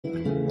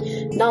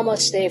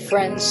Namaste,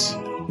 friends.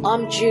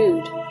 I'm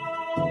Jude,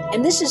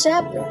 and this is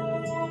Abner.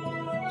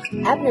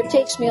 Abner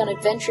takes me on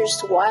adventures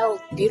to wild,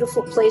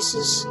 beautiful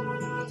places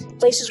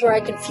where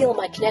I can feel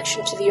my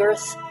connection to the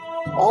earth,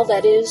 all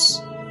that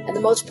is, and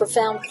the most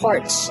profound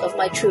parts of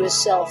my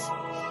truest self.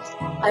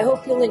 I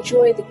hope you'll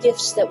enjoy the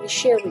gifts that we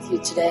share with you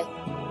today.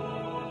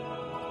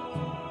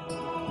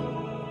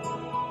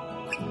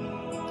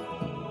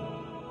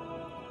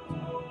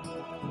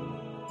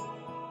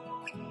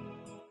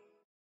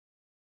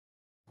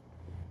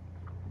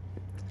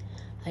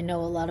 I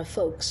know a lot of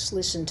folks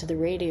listen to the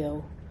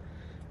radio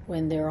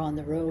when they're on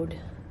the road,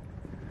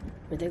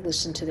 or they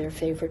listen to their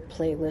favorite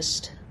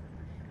playlist.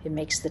 It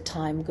makes the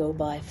time go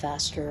by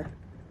faster.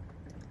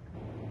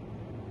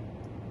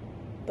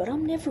 But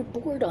I'm never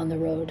bored on the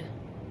road,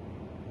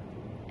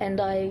 and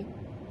I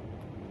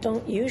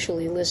don't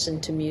usually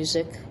listen to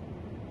music,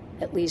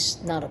 at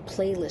least not a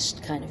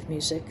playlist kind of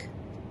music.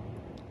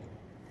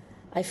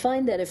 I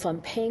find that if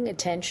I'm paying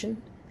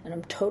attention and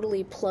I'm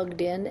totally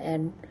plugged in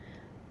and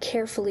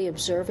carefully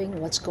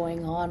observing what's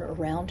going on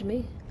around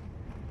me,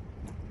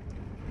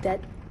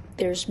 that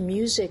there's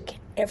music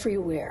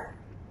everywhere.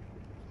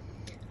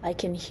 I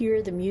can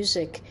hear the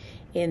music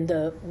in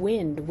the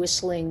wind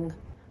whistling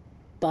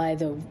by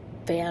the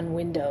van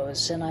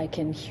windows, and I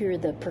can hear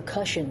the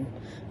percussion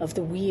of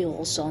the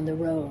wheels on the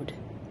road.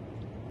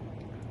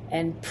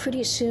 And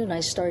pretty soon I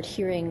start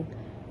hearing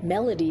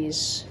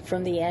melodies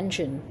from the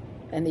engine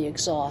and the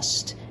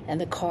exhaust and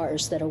the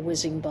cars that are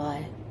whizzing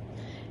by.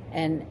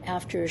 And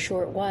after a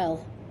short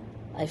while,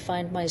 I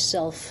find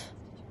myself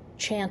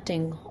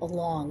chanting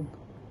along.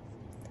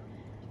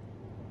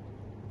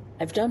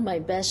 I've done my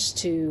best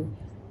to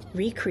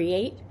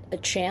recreate a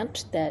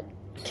chant that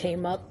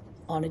came up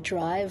on a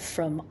drive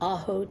from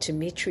Aho to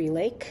Mittry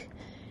Lake,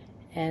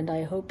 and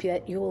I hope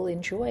that you will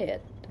enjoy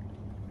it.